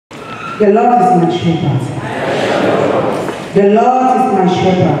The Lord is my shepherd. The Lord is my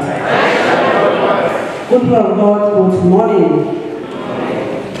shepherd. Good God, good morning.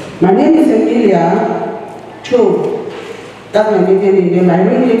 My name is Emilia Cho. That's my name. My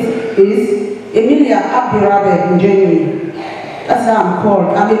real name is Emilia Abdirabe in January. That's how I'm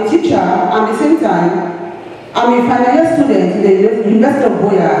called. I'm a teacher. At the same time, I'm a final year student in the University of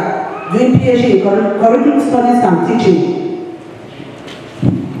Boya, doing PhD in curriculum studies and teaching.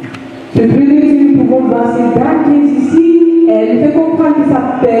 Le plus de nous pouvons voir cette dame qui est ici. Elle fait comprendre qu'elle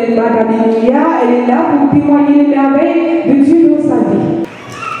s'appelle Madame Emilia. Elle est là pour témoigner les merveilles de Dieu dans sa vie.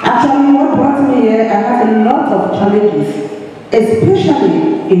 Actually, what brought me here, I had a lot of challenges, especially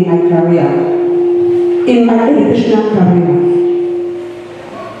in my career, in my educational career.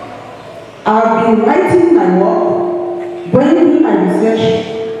 I've been writing my work, going through my research,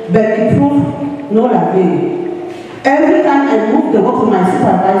 but it proved no avail. Every time I move the work to my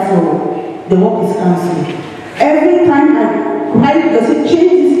supervisor, the work is cancelled. Every time I write, they say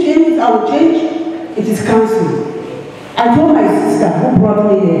change this, I will change, it is cancelled. I told my sister who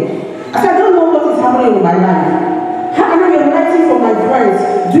brought me here, I said, I don't know what is happening in my life. How can I be writing for my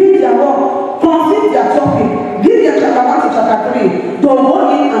friends, doing their work, complete their topic, give them chapter 1 to chapter 3, to go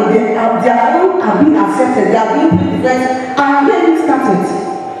in and their own are being accepted, they are being defense. I have already started.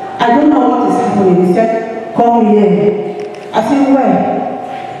 I don't know what is happening. He said, come here. I said, where?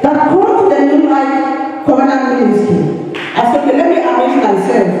 That come to the New Life Covenant Ministry. I said, okay, let me arrange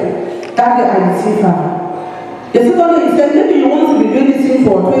myself. That day I received her. The second day he said, maybe you want to be doing this thing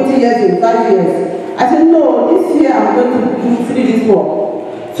for 20 years and 5 years. I said, no, this year I'm going to finish this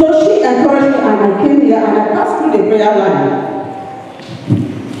work. So she encouraged me and I came here and I passed through the prayer line.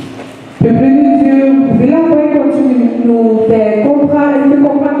 Le plus de Dieu, vous pouvez la voir continue nous faire comprendre, elle fait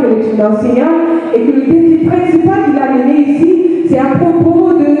comprendre qu'elle est une enseignante et que le défi principal qu'il a mené ici, c'est à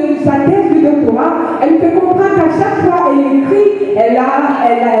propos de sa thèse de doctorat. Elle fait comprendre qu'à chaque fois elle écrit, elle n'a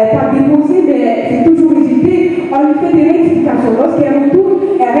pas déposé, mais c'est toujours hésité. On lui fait des rectifications. Lorsqu'elle retourne,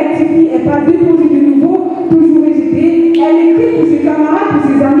 elle rectifie, elle pas déposé de nouveau, toujours hésité. Elle écrit pour ses camarades, pour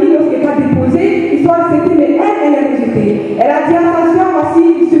ses amis, lorsqu'elle n'a pas déposé, ils sont acceptés, mais elle est rejetée. Elle a dit à sa soeur, voici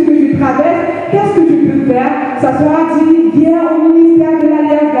ce que je traverse, qu'est-ce que je peux faire? Sa soeur a dit, viens au ministère de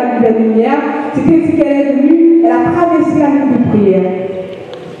l'Alliance de la Nouvelle Lumière. C'est ainsi qu'elle est venue, elle a traversé la ligne de prière.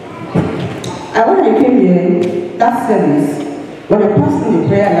 And when I came here, that service, when I passed through the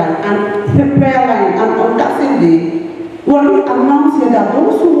prayer line, and on that same day, we already announced here that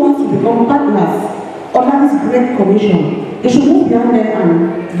those who want to become partners under this great commission, they should move behind them and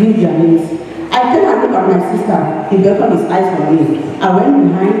give their names. I came and looked at my sister, he beckoned his eyes on me. I went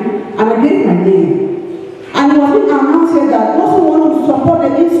behind and I gave my name. And it was being announced here that those who want to support the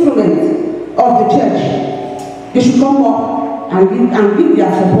instrument of the church, they should come up and give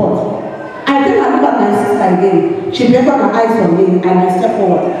their support. I then I looked at my sister again. She beckoned her eyes on me and I stepped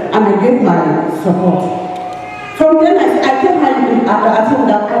forward and I gave my support. From then I told her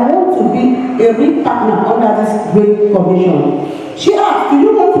that I want to be a real partner under this great commission. She asked, do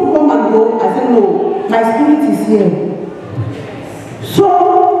you want to come and go? I said, no, my spirit is here. So,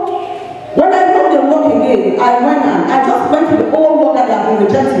 when I got the work again, I went and I just went to the old work that I've been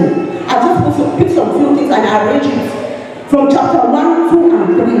rejecting. I just picked some few things and I arranged it from chapter 1, 2, and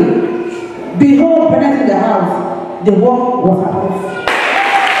 3. Behold, present in the house, the work was approved.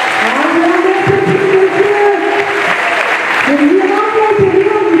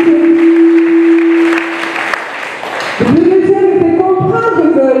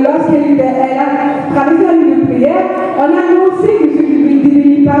 Lorsqu'elle a traversé la ligne de prière, on a annoncé que ce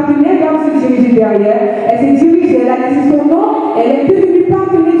qui partenaire doit se diriger derrière. Elle s'est dirigée, elle a laissé son nom, elle est devenue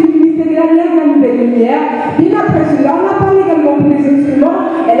partenaire du ministère de l'Alliance de la Nouvelle Lumière. Bien après cela, on a parlé également pour les instruments.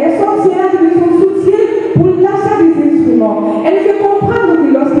 Elle est sortie, elle a donné son soutien pour l'achat des instruments. Elle fait comprendre que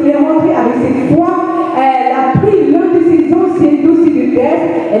lorsqu'elle est rentrée avec cette foi, elle a pris l'un de ses anciens dossiers de thèse,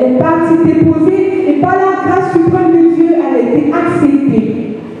 elle est partie déposer et par la grâce suprême de Dieu, elle a été acceptée.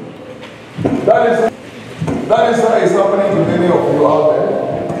 That is what is happening to many of you out there.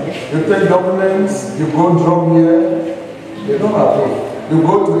 You take documents, you go drop here, they don't approve. You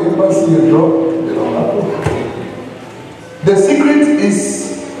go to the embassy, you drop, they don't approve. The secret is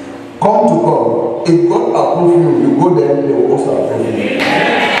come to God. If God approves you, you go there, they will also approve you.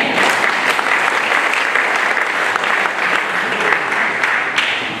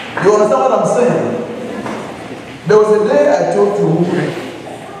 You understand what I'm saying? There was a day I told you,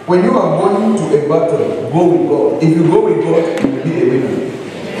 when you are going to a battle, go with God. If you go with God, you will be a winner.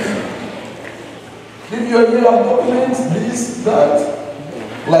 If you are here on documents, this, that,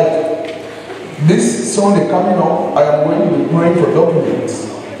 like this Sunday coming up, I am going to be praying for documents.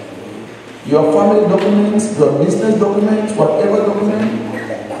 your family documents, your business documents, whatever document.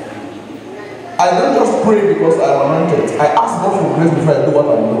 I don't just pray because I'm anointed. I ask God for grace before I do what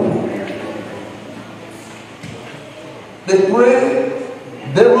I'm doing. They pray,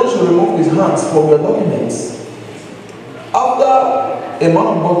 devil should remove his hands from your documents. After a man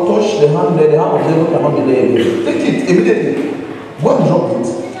of God touch the hand there, the hand of the devil cannot be there again. Take it immediately. Go and drop it.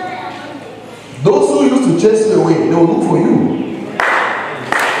 Those who used to chase you away, they will look for you.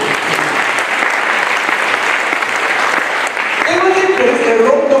 Even if there is a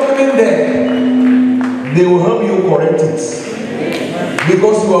wrong document there, they will help you correct it.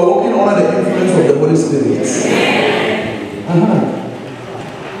 Because you are working under the influence of the Holy Spirit.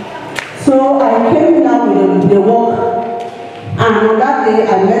 So I came down with the work, and on that day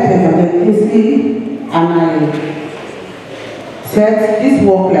I met the and I said, this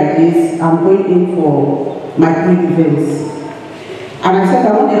work like this, I'm going in for my pre-events. And I said, I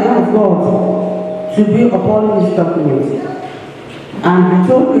want the hand of God to be upon this document. And he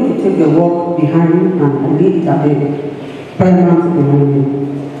told me to take the work behind and lead it at the prayer mountain behind me.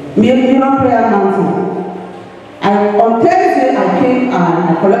 Mirror prayer mountain. On Thursday, I came and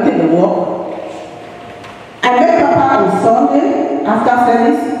I collected the work. I met Papa on Sunday after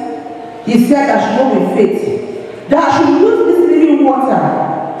service. He said I should go with faith. That I should use this living water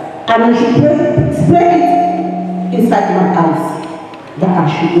and I should spray it inside my eyes. That I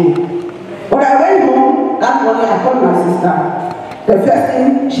should go. When I went home, that morning I called my sister. The first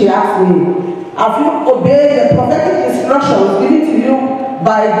thing she asked me, have you obeyed the prophetic instructions given to you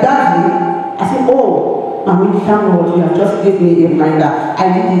by Daddy? I said, oh. I mean, thank God, you have just given me a reminder.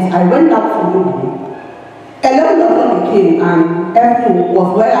 I did it. I went out for movie. 11 o'clock came and everything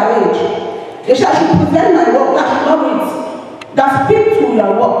was well arranged. They said I should present my work, I should love it. That speak to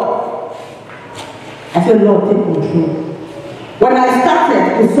your work. I said, Lord, take control. When I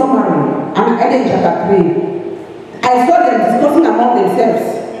started in summary, and I ended in chapter 3, I saw them discussing among themselves.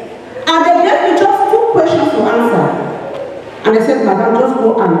 And they gave me just 2 questions to answer. And they said, Madam, just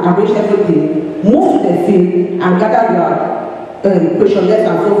go and arrange everything, move to the field and gather your questionnaires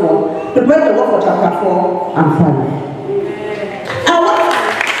and so forth. Prepare the work for chapter 4 and 5.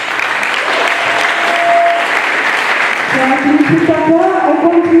 Elle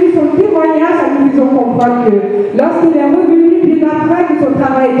continue son témoignage à nous faisant comprendre que lorsqu'elle est revenue bien après que son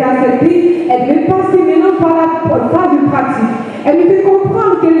travail était accepté, elle devait passer maintenant par la phase de pratique. Elle nous fait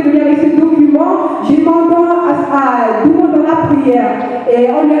comprendre qu'elle est venue avec ce document, demandant dans la prière. Et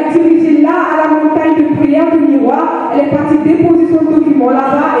on l'a dirigée là à la montagne de prière du miroir. Elle est partie déposer son document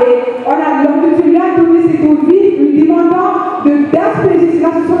là-bas et l'homme de Dieu lui a donné cette eau vive, lui demandant d'asperger cela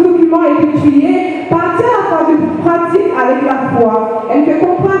sur son document et de prier, partir à la phase de pratique avec la foi. Elle fait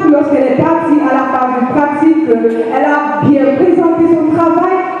comprendre que lorsqu'elle est partie à la phase de pratique, elle a bien présenté son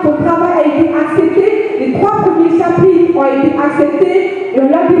travail a été accepté, les 3 premiers chapitres ont été acceptés, et on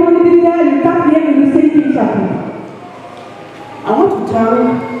l'a demandé de faire le 4e et le 5e chapitre. I want to thank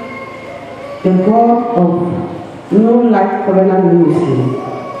the God of No Life Covenant Ministry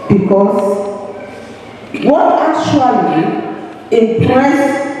because what actually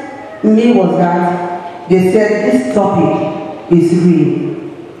impressed me was that they said this topic is real.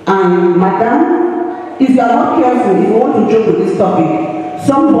 And Madam, if you are not careful, if you want to joke with this topic,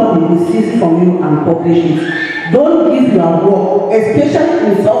 somebody will seize it from you and publish it. Don't give your work,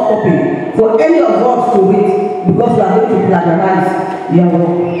 especially in soft copy, for any of us to read because you are going to plagiarize your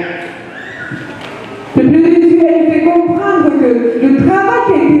work. Le plus de Dieu, elle fait comprendre que le travail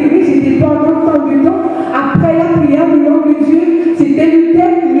qui a été fait, c'était pendant tant de temps, après la prière de l'homme de Dieu, c'était le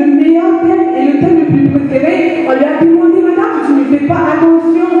thème, le meilleur thème et le thème le plus préféré. On lui a demandé, Madame, tu ne fais pas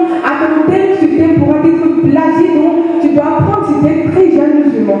attention à ton thème, ce thème pourra être plagié, donc tu dois apprendre ce thème très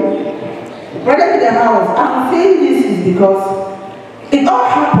jalousement. Brother in the house, I'm saying this is because it all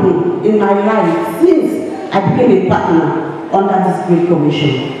happened in my life since I became a partner under this Great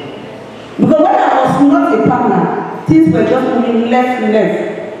Commission. Because when I was not a partner, things were just moving left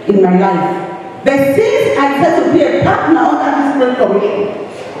in my life. But since I decided to be a partner under this Great Commission,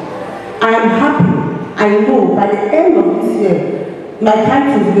 I am happy. I know by the end of this year, my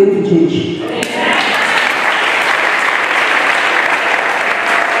title is going to change.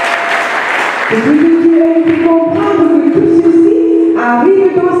 Et puis Dieu a pu comprendre que tout ceci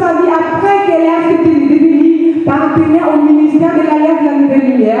arrive dans sa vie après qu'elle ait accepté de devenir partenaire au ministère de l'Alliance de la Nouvelle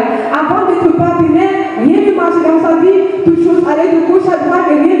Lumière. Avant d'être partenaire, rien ne marchait dans sa vie, toutes choses allaient de gauche à droite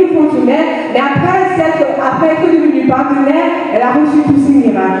et rien ne fonctionnait. Mais après être devenue partenaire, elle a reçu tous ces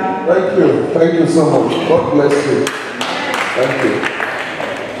miracles. Thank you so much. God bless you. Thank you.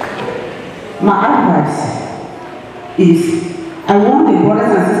 My advice is, I want the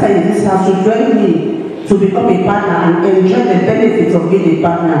brothers and sisters in this has to join me to become a partner and enjoy the benefits of being a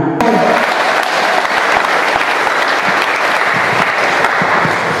partner.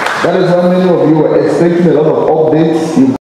 That is how many of you are expecting a lot of updates.